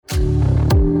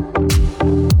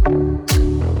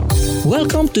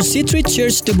Welcome to C3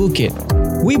 Church The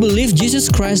Bukit. We believe Jesus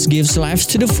Christ gives life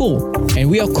to the full, and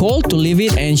we are called to live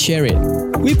it and share it.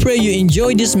 We pray you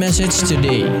enjoy this message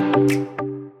today.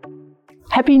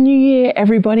 Happy New Year,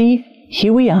 everybody.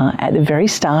 Here we are at the very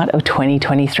start of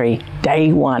 2023,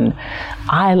 day one.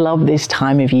 I love this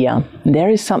time of year.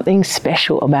 There is something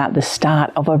special about the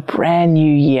start of a brand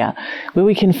new year where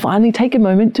we can finally take a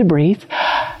moment to breathe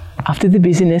after the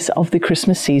busyness of the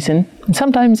Christmas season, and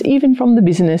sometimes even from the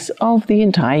busyness of the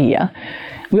entire year.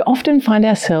 We often find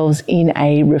ourselves in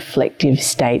a reflective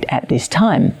state at this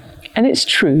time. And it's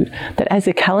true that as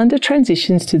the calendar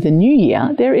transitions to the new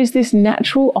year, there is this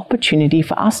natural opportunity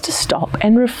for us to stop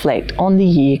and reflect on the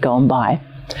year gone by,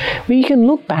 where you can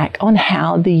look back on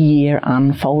how the year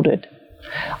unfolded.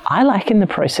 I liken the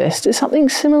process to something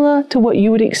similar to what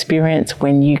you would experience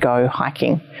when you go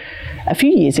hiking. A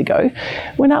few years ago,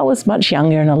 when I was much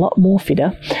younger and a lot more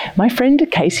fitter, my friend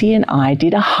Casey and I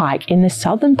did a hike in the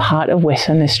southern part of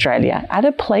Western Australia at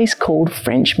a place called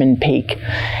Frenchman Peak.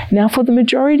 Now, for the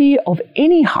majority of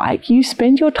any hike, you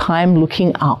spend your time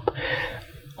looking up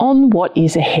on what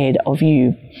is ahead of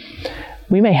you.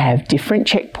 We may have different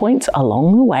checkpoints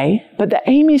along the way, but the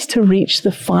aim is to reach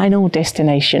the final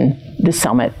destination, the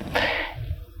summit.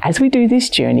 As we do this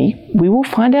journey, we will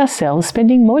find ourselves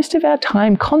spending most of our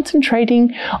time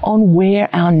concentrating on where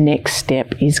our next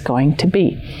step is going to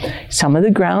be. Some of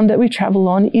the ground that we travel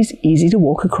on is easy to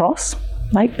walk across,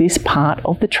 like this part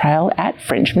of the trail at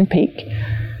Frenchman Peak.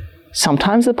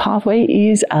 Sometimes the pathway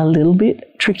is a little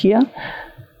bit trickier.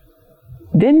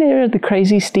 Then there are the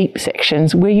crazy steep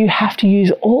sections where you have to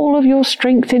use all of your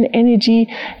strength and energy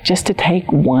just to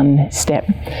take one step,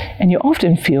 and you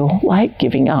often feel like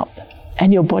giving up.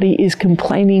 And your body is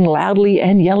complaining loudly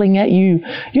and yelling at you,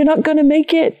 "You're not going to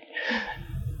make it."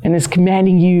 And it's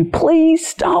commanding you, "Please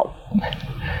stop."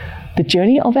 The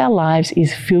journey of our lives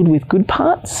is filled with good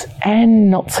parts and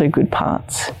not so good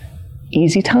parts,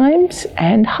 easy times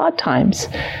and hard times.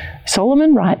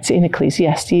 Solomon writes in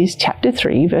Ecclesiastes chapter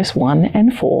 3, verse 1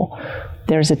 and 4,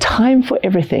 "There is a time for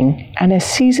everything and a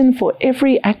season for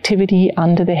every activity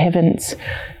under the heavens,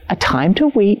 a time to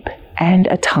weep and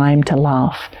a time to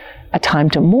laugh, a time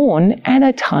to mourn and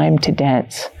a time to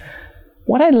dance."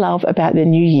 What I love about the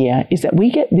new year is that we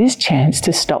get this chance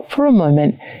to stop for a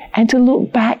moment and to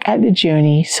look back at the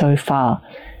journey so far,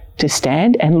 to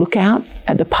stand and look out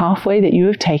at the pathway that you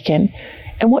have taken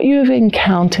and what you have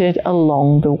encountered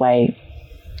along the way.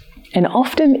 And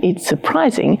often it's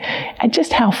surprising at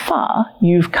just how far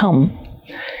you've come.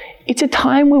 It's a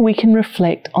time where we can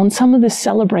reflect on some of the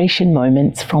celebration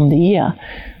moments from the year,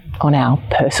 on our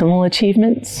personal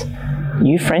achievements,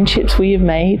 new friendships we have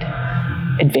made,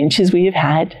 adventures we have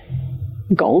had,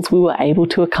 goals we were able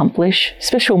to accomplish,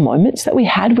 special moments that we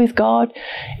had with God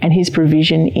and His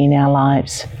provision in our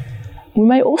lives. We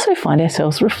may also find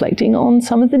ourselves reflecting on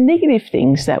some of the negative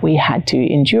things that we had to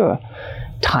endure,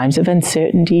 times of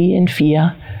uncertainty and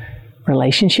fear,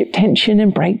 relationship tension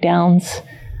and breakdowns,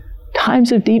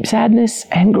 times of deep sadness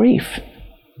and grief,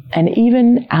 and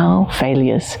even our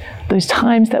failures, those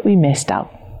times that we messed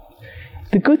up.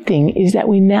 The good thing is that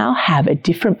we now have a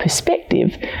different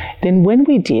perspective than when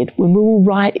we did when we were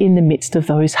right in the midst of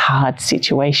those hard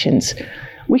situations.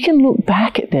 We can look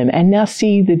back at them and now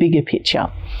see the bigger picture.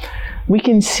 We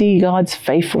can see God's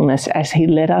faithfulness as He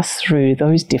led us through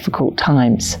those difficult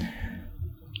times.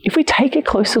 If we take a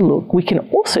closer look, we can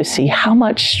also see how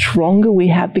much stronger we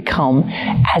have become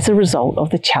as a result of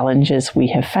the challenges we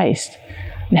have faced,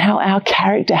 and how our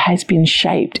character has been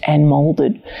shaped and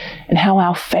molded, and how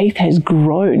our faith has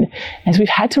grown as we've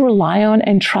had to rely on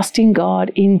and trust in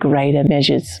God in greater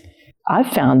measures. I've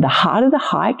found the harder the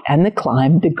hike and the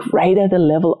climb, the greater the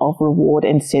level of reward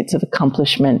and sense of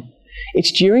accomplishment.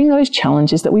 It's during those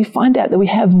challenges that we find out that we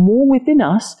have more within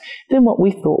us than what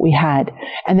we thought we had,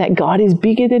 and that God is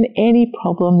bigger than any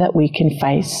problem that we can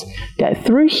face, that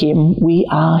through Him we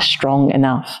are strong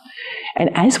enough.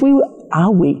 And as we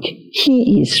are weak,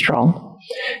 He is strong.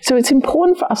 So it's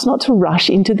important for us not to rush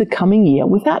into the coming year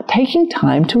without taking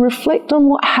time to reflect on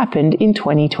what happened in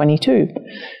 2022.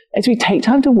 As we take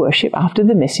time to worship after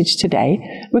the message today,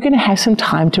 we're going to have some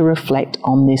time to reflect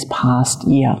on this past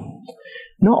year.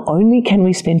 Not only can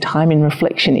we spend time in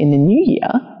reflection in the new year,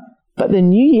 but the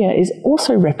new year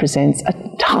also represents a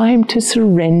time to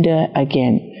surrender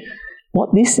again.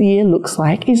 What this year looks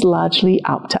like is largely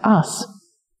up to us.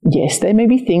 Yes, there may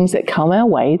be things that come our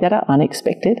way that are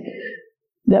unexpected,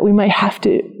 that we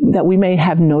may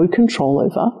have no control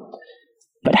over,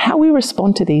 but how we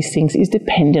respond to these things is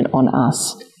dependent on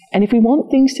us. And if we want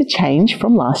things to change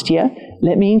from last year,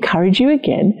 let me encourage you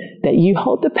again that you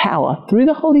hold the power through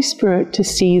the Holy Spirit to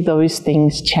see those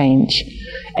things change.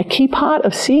 A key part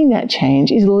of seeing that change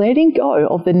is letting go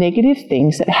of the negative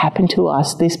things that happened to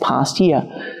us this past year.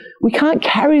 We can't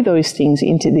carry those things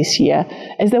into this year,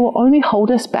 as they will only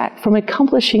hold us back from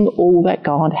accomplishing all that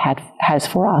God has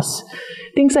for us.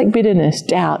 Things like bitterness,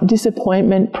 doubt,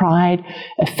 disappointment, pride,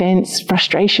 offense,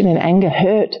 frustration and anger,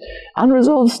 hurt,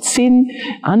 unresolved sin,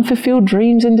 unfulfilled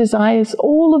dreams and desires,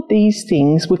 all of these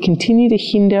things will continue to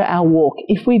hinder our walk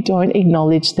if we don't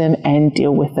acknowledge them and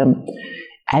deal with them.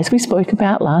 As we spoke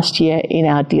about last year in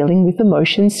our Dealing with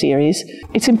Emotions series,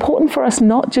 it's important for us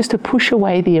not just to push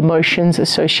away the emotions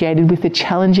associated with the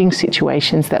challenging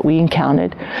situations that we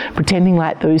encountered, pretending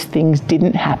like those things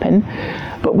didn't happen,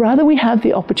 but rather we have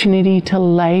the opportunity to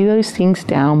lay those things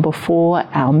down before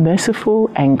our merciful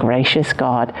and gracious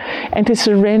God and to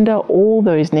surrender all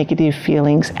those negative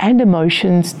feelings and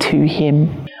emotions to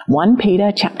Him. 1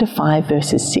 Peter chapter 5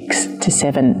 verses 6 to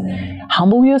 7.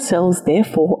 Humble yourselves,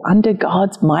 therefore, under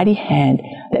God's mighty hand,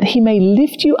 that He may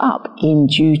lift you up in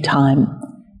due time.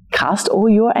 Cast all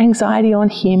your anxiety on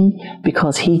Him,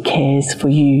 because He cares for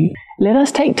you. Let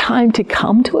us take time to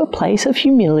come to a place of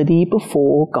humility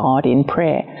before God in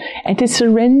prayer and to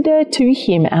surrender to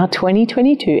Him our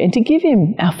 2022 and to give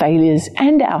Him our failures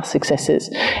and our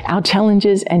successes, our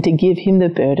challenges, and to give Him the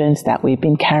burdens that we've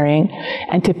been carrying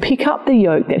and to pick up the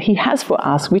yoke that He has for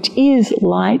us, which is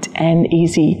light and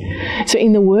easy. So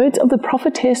in the words of the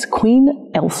prophetess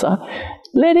Queen Elsa,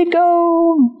 let it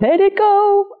go, let it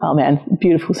go. Oh man,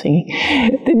 beautiful singing.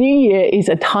 The new year is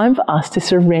a time for us to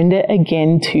surrender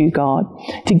again to God,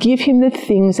 to give Him the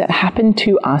things that happened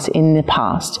to us in the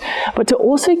past, but to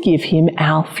also give Him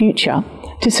our future,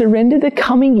 to surrender the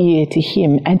coming year to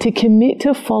Him and to commit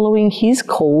to following His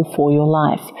call for your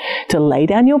life, to lay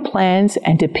down your plans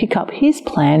and to pick up His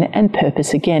plan and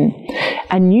purpose again.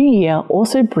 A new year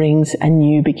also brings a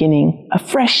new beginning, a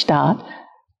fresh start.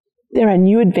 There are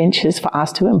new adventures for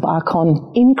us to embark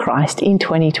on in Christ in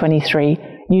 2023,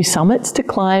 new summits to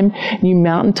climb, new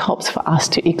mountaintops for us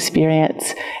to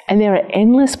experience, and there are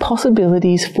endless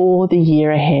possibilities for the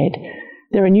year ahead.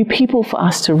 There are new people for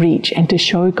us to reach and to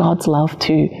show God's love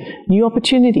to, new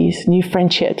opportunities, new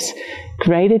friendships,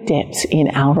 greater depths in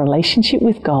our relationship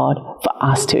with God for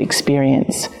us to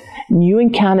experience, new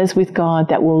encounters with God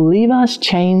that will leave us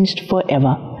changed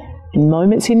forever, in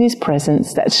moments in His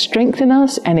presence that strengthen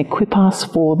us and equip us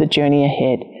for the journey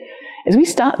ahead. As we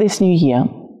start this new year,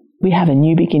 we have a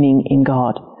new beginning in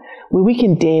God, where we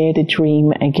can dare to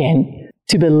dream again,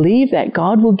 to believe that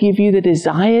God will give you the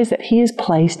desires that He has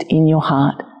placed in your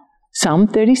heart. Psalm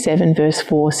 37 verse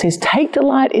 4 says, "Take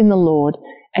delight in the Lord,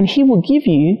 and He will give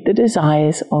you the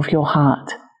desires of your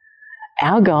heart."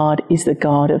 Our God is the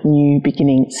God of new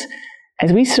beginnings.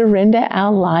 As we surrender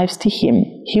our lives to Him,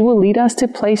 He will lead us to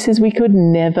places we could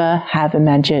never have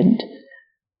imagined.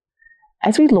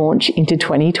 As we launch into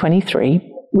 2023,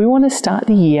 we want to start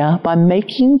the year by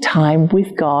making time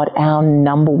with God our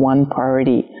number one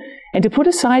priority, and to put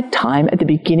aside time at the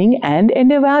beginning and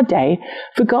end of our day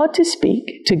for God to speak,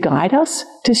 to guide us,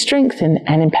 to strengthen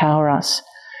and empower us.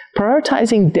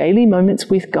 Prioritizing daily moments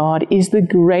with God is the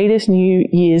greatest New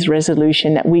Year's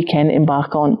resolution that we can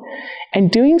embark on, and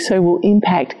doing so will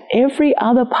impact every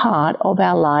other part of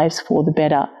our lives for the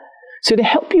better. So to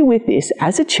help you with this,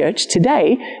 as a church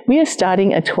today, we are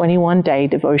starting a 21-day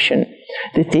devotion.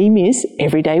 The theme is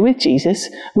Every Day with Jesus,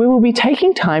 where we'll be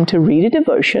taking time to read a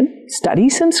devotion, study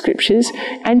some scriptures,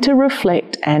 and to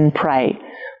reflect and pray.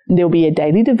 There'll be a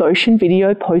daily devotion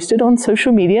video posted on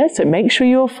social media, so make sure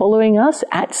you're following us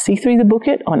at C3 The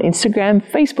Bookit on Instagram,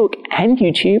 Facebook, and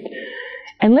YouTube.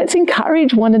 And let's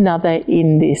encourage one another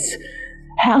in this.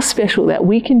 How special that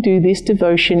we can do this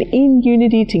devotion in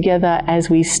unity together as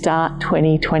we start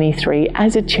 2023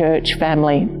 as a church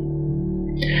family.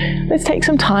 Let's take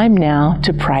some time now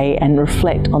to pray and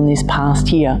reflect on this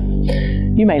past year.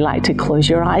 You may like to close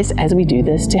your eyes as we do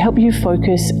this to help you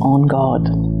focus on God.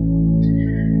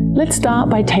 Let's start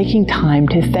by taking time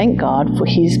to thank God for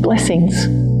His blessings.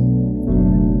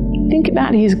 Think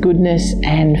about His goodness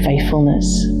and faithfulness.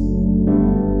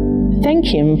 Thank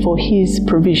Him for His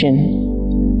provision.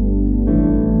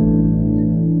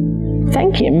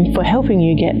 Thank Him for helping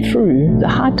you get through the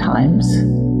hard times.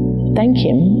 Thank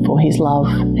Him for His love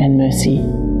and mercy.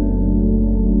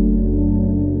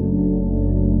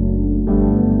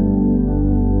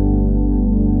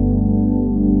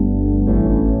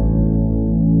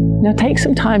 Now take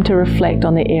some time to reflect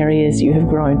on the areas you have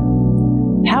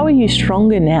grown. How are you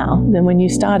stronger now than when you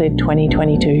started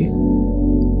 2022?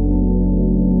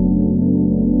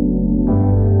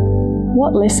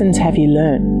 what lessons have you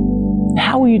learned?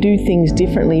 How will you do things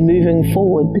differently moving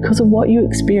forward because of what you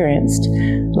experienced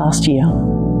last year?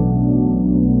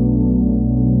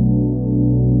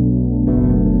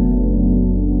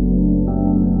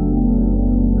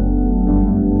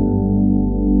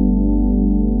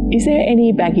 Is there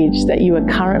any baggage that you are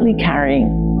currently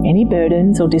carrying, any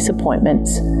burdens or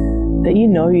disappointments that you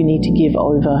know you need to give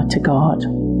over to God?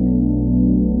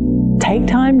 Take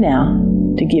time now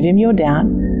to give Him your doubt,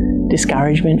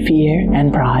 discouragement, fear,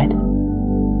 and pride.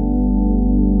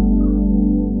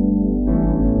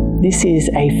 This is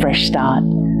a fresh start.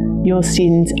 Your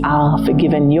sins are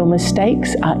forgiven. Your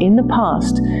mistakes are in the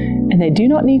past, and they do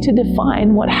not need to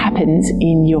define what happens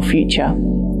in your future.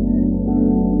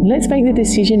 Let's make the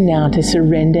decision now to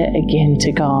surrender again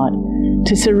to God,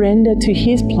 to surrender to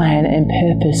His plan and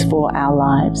purpose for our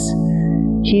lives.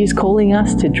 He is calling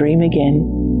us to dream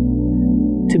again,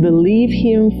 to believe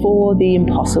Him for the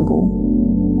impossible.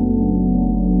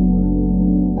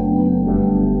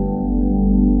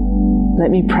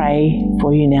 Let me pray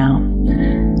for you now.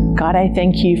 God, I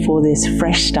thank You for this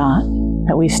fresh start,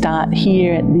 that we start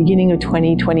here at the beginning of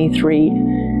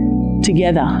 2023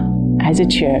 together as a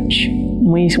church.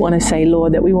 We want to say,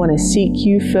 Lord, that we want to seek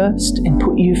You first and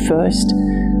put You first.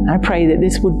 I pray that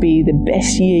this would be the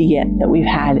best year yet that we've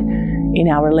had in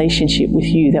our relationship with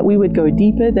You, that we would go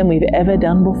deeper than we've ever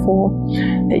done before,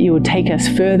 that You would take us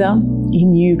further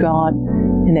in You, God,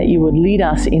 and that You would lead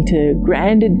us into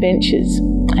grand adventures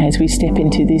as we step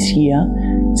into this year.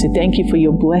 So thank You for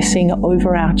Your blessing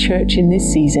over our church in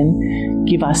this season.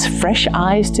 Give us fresh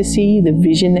eyes to see the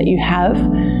vision that You have,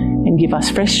 and give us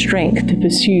fresh strength to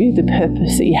pursue the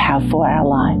purpose that You have for our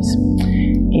lives.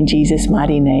 In Jesus'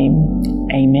 mighty name,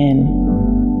 amen.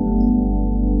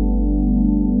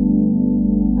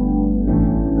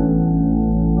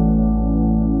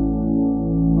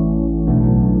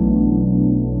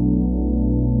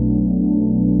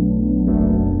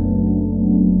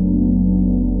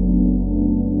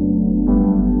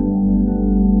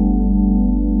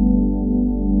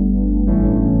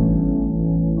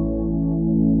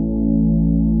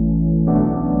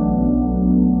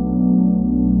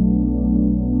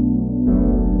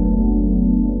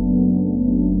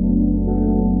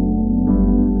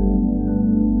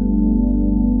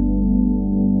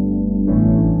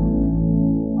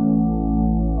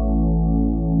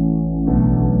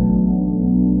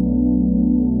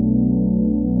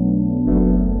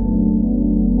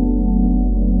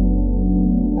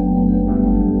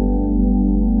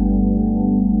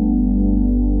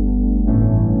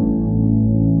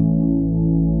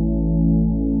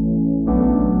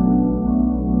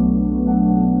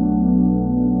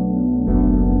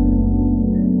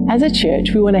 As a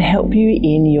church, we want to help you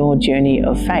in your journey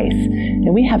of faith.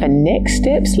 And we have a Next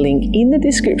Steps link in the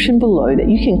description below that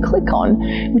you can click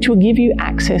on, which will give you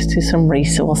access to some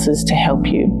resources to help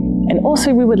you. And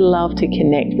also, we would love to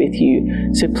connect with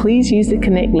you. So please use the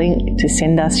Connect link to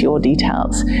send us your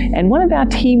details. And one of our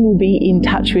team will be in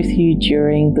touch with you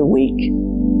during the week.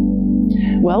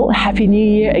 Well, Happy New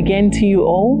Year again to you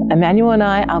all. Emmanuel and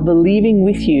I are believing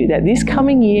with you that this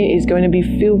coming year is going to be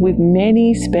filled with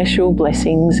many special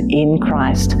blessings in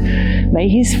Christ. May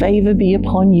His favor be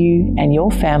upon you and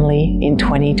your family in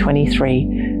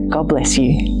 2023. God bless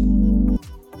you.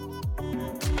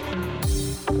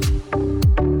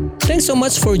 Thanks so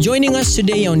much for joining us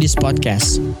today on this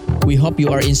podcast. We hope you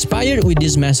are inspired with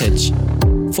this message.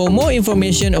 For more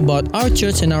information about our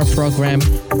church and our program,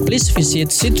 please visit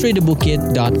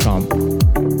c3thebukit.com.